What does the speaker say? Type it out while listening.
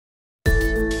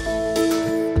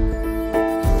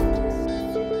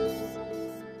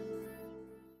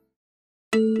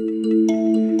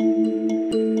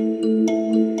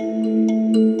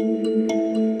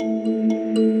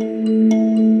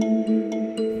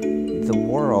The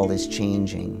world is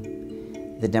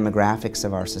changing. The demographics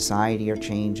of our society are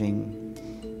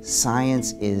changing.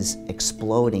 Science is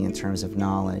exploding in terms of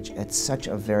knowledge at such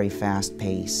a very fast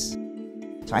pace.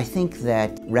 So I think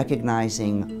that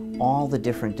recognizing all the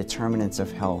different determinants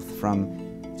of health,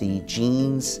 from the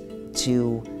genes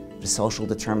to the social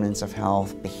determinants of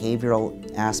health,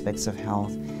 behavioral aspects of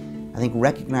health, I think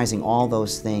recognizing all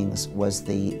those things was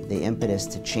the impetus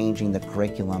to changing the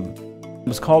curriculum. It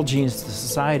was called Genes to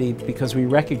Society because we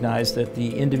recognized that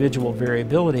the individual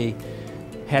variability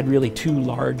had really two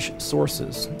large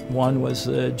sources. One was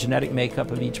the genetic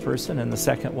makeup of each person, and the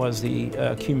second was the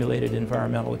accumulated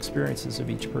environmental experiences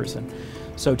of each person.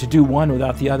 So to do one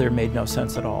without the other made no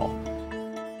sense at all.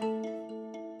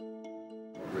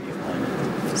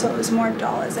 So it was more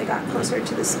dull as I got closer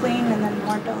to the spleen, and then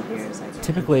more dull here as I got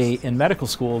Typically in medical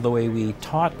school, the way we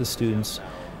taught the students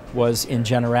was in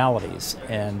generalities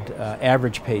and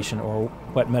average patient, or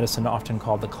what medicine often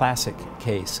called the classic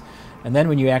case. And then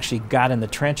when you actually got in the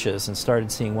trenches and started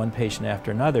seeing one patient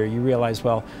after another, you realize,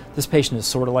 well, this patient is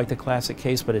sort of like the classic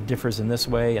case, but it differs in this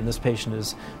way, and this patient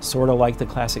is sort of like the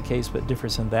classic case, but it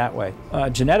differs in that way.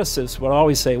 Geneticists would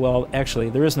always say, well, actually,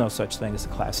 there is no such thing as a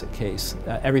classic case.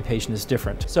 Every patient is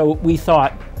different. So we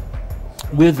thought,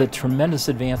 with the tremendous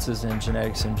advances in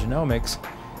genetics and genomics,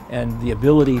 and the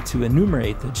ability to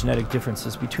enumerate the genetic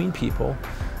differences between people,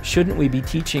 shouldn't we be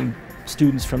teaching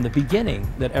students from the beginning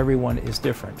that everyone is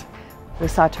different? We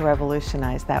sought to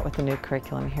revolutionize that with the new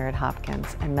curriculum here at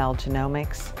Hopkins and meld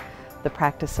genomics, the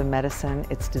practice of medicine,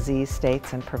 its disease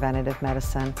states and preventative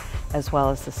medicine, as well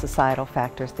as the societal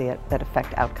factors that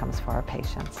affect outcomes for our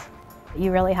patients.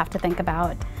 You really have to think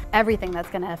about everything that's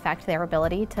going to affect their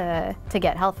ability to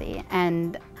get healthy.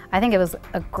 And I think it was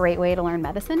a great way to learn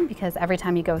medicine, because every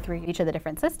time you go through each of the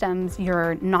different systems,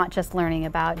 you're not just learning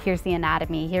about here's the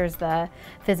anatomy, here's the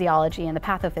physiology and the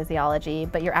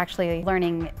pathophysiology, but you're actually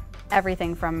learning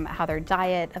everything from how their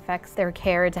diet affects their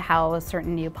care to how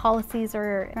certain new policies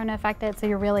are going to affect it. So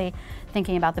you're really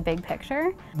thinking about the big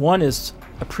picture. One is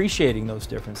appreciating those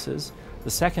differences. The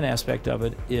second aspect of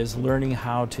it is learning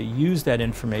how to use that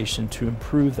information to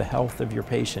improve the health of your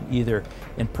patient, either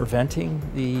in preventing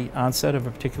the onset of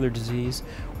a particular disease,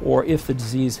 or if the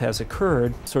disease has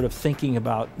occurred, sort of thinking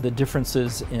about the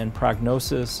differences in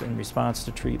prognosis and response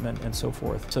to treatment and so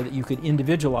forth, so that you could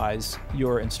individualize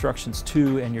your instructions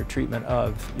to and your treatment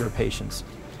of your patients,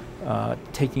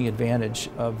 taking advantage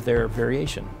of their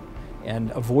variation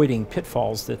and avoiding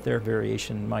pitfalls that their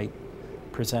variation might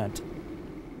present.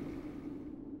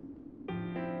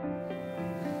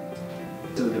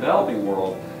 In the developing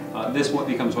world, this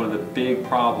becomes one of the big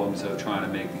problems of trying to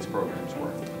make these programs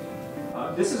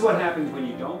work. This is what happens when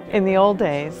you don't... In the old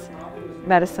days,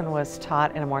 medicine was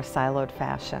taught in a more siloed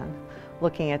fashion,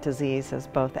 looking at disease as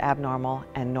both abnormal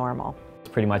and normal. It's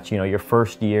pretty much, your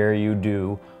first year you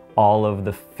do all of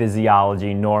the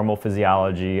physiology, normal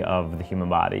physiology of the human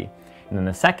body. And then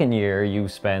the second year, you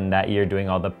spend that year doing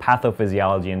all the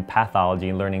pathophysiology and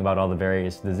pathology, learning about all the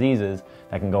various diseases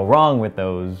that can go wrong with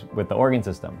the organ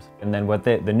systems. And then what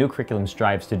the new curriculum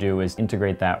strives to do is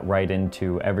integrate that right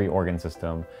into every organ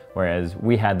system, whereas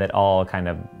we had that all kind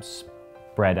of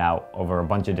spread out over a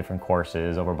bunch of different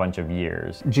courses, over a bunch of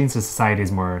years. Genes to Society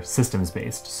is more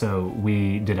systems-based, so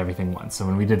we did everything once. So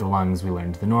when we did the lungs, we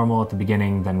learned the normal at the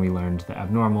beginning, then we learned the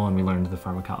abnormal, and we learned the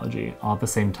pharmacology, all at the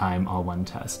same time, all one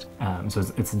test. So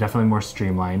it's definitely more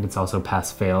streamlined. It's also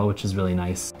pass-fail, which is really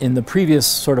nice. In the previous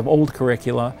sort of old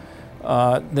curricula,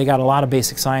 they got a lot of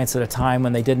basic science at a time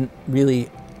when they didn't really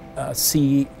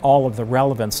see all of the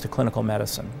relevance to clinical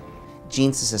medicine.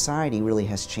 Genes to Society really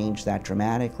has changed that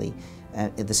dramatically.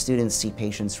 The students see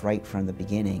patients right from the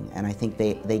beginning, and I think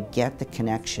they get the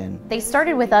connection. They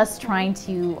started with us trying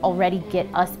to already get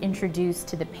us introduced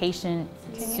to the patient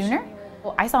sooner.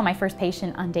 Well, I saw my first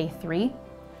patient on day 3,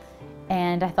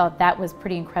 and I thought that was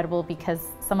pretty incredible, because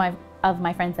some of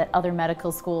my friends at other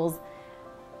medical schools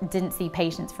didn't see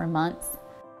patients for months.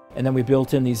 And then we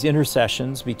built in these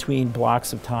intercessions between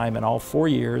blocks of time in all 4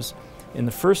 years. In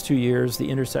the first 2 years, the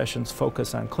intercessions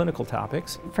focus on clinical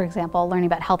topics. For example, learning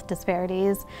about health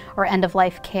disparities or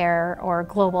end-of-life care or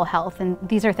global health, and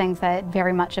these are things that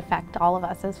very much affect all of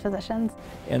us as physicians.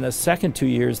 In the second 2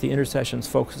 years, the intercessions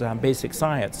focus on basic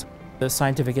science. The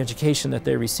scientific education that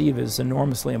they receive is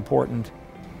enormously important,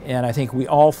 and I think we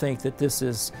all think that this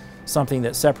is something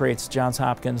that separates Johns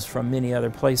Hopkins from many other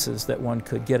places that one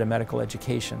could get a medical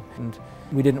education. And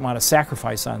we didn't want to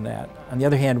sacrifice on that. On the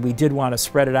other hand, we did want to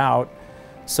spread it out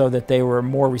so that they were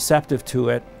more receptive to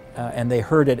it and they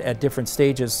heard it at different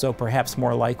stages, so perhaps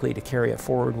more likely to carry it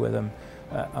forward with them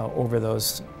over the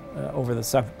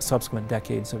subsequent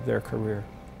decades of their career.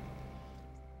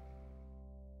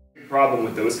 problem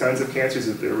with those kinds of cancers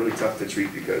is they're really tough to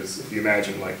treat, because if you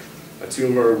imagine like a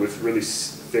tumor with really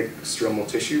thick stromal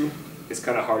tissue, it's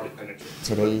kind of hard to penetrate.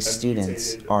 Today's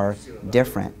students are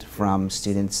different from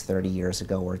students 30 years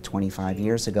ago or 25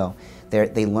 years ago.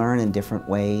 They learn in different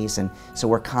ways, and so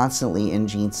we're constantly in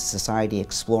Gene Society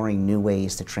exploring new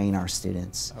ways to train our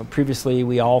students. Previously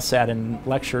we all sat in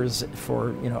lectures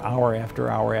for hour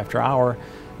after hour after hour.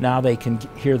 Now they can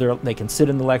sit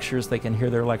in the lectures, they can hear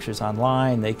their lectures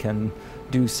online, they can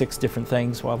do 6 different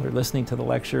things while they're listening to the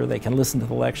lecture, they can listen to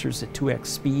the lectures at 2x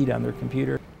speed on their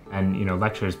computer. And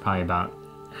lectures probably about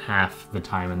half the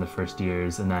time in the first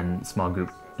years, and then small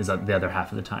group is the other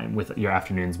half of the time, with your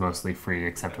afternoons mostly free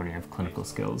except when you have clinical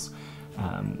skills,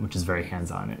 which is very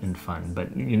hands-on and fun. But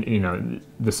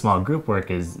the small group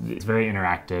work is very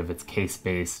interactive, it's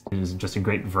case-based, it's just a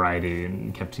great variety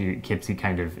and keeps you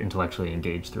kind of intellectually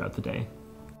engaged throughout the day.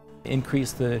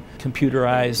 Increase the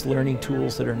computerized learning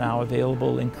tools that are now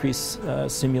available, increase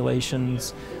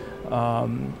simulations,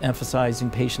 emphasizing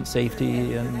patient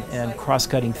safety and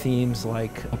cross-cutting themes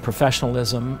like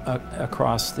professionalism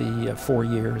across the 4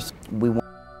 years. We want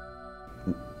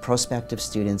prospective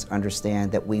students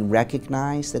understand that we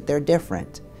recognize that they're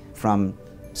different from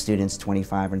students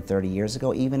 25 and 30 years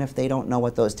ago, even if they don't know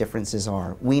what those differences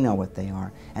are. We know what they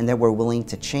are, and that we're willing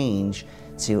to change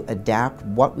to adapt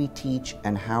what we teach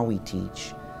and how we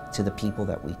teach to the people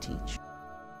that we teach.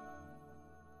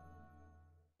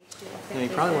 You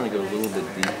probably want to go a little bit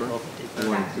deeper.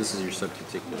 This is your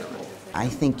subcuticular. I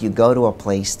think you go to a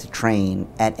place to train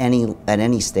at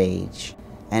any stage,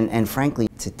 and frankly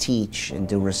to teach and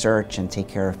do research and take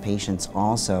care of patients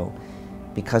also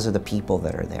because of the people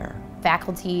that are there.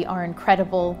 Faculty are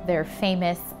incredible, they're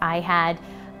famous. I had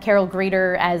Carol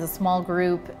Greeter as a small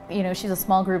group, she's a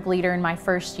small group leader in my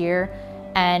first year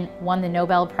and won the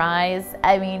Nobel Prize.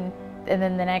 And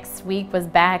then the next week was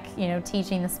back,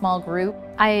 teaching the small group.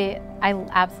 I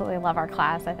absolutely love our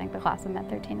class. I think the class of Med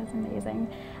 13 is amazing.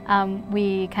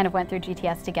 We kind of went through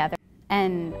GTS together,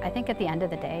 and I think at the end of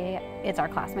the day, it's our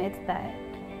classmates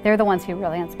they're the ones who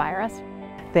really inspire us.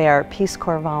 They are Peace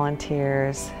Corps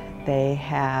volunteers. They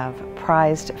have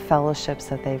prized fellowships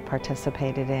that they've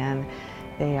participated in.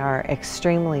 They are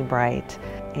extremely bright,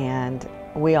 and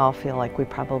we all feel like we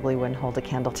probably wouldn't hold a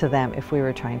candle to them if we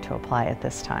were trying to apply at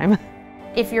this time.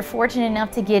 If you're fortunate enough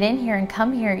to get in here and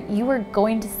come here, you are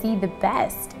going to see the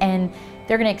best, and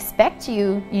they're going to expect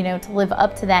you, to live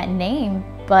up to that name,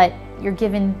 but you're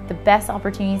given the best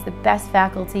opportunities, the best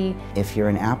faculty. If you're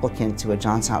an applicant to a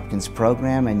Johns Hopkins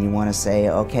program and you want to say,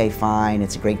 okay, fine,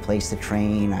 it's a great place to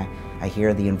train, I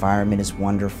hear the environment is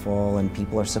wonderful and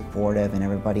people are supportive and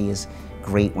everybody is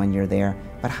great when you're there,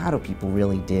 but how do people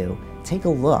really do? Take a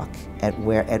look at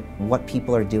what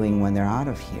people are doing when they're out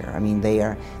of here.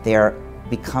 They are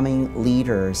becoming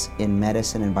leaders in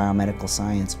medicine and biomedical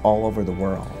science all over the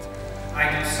world. I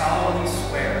do solemnly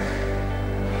swear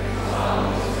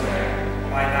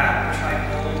by that which I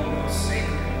hold most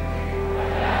sacred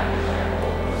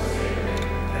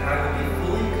that I will be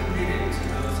fully committed to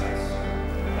those I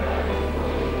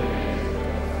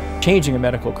serve. Changing a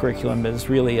medical curriculum is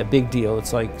really a big deal.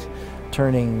 It's like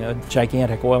turning a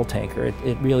gigantic oil tanker.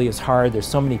 It really is hard. There's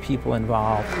so many people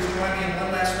involved. Please join me in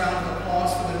one last round of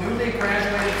applause for the newly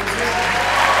graduated physicians.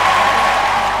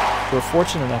 We're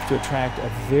fortunate enough to attract a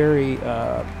very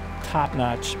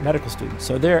top-notch medical student.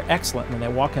 So they're excellent when they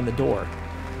walk in the door.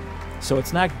 So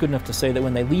it's not good enough to say that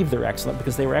when they leave they're excellent,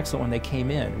 because they were excellent when they came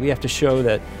in. We have to show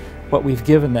that what we've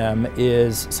given them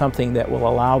is something that will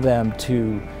allow them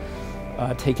to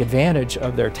take advantage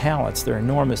of their talents, their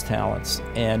enormous talents,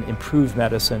 and improve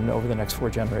medicine over the next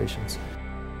 4 generations.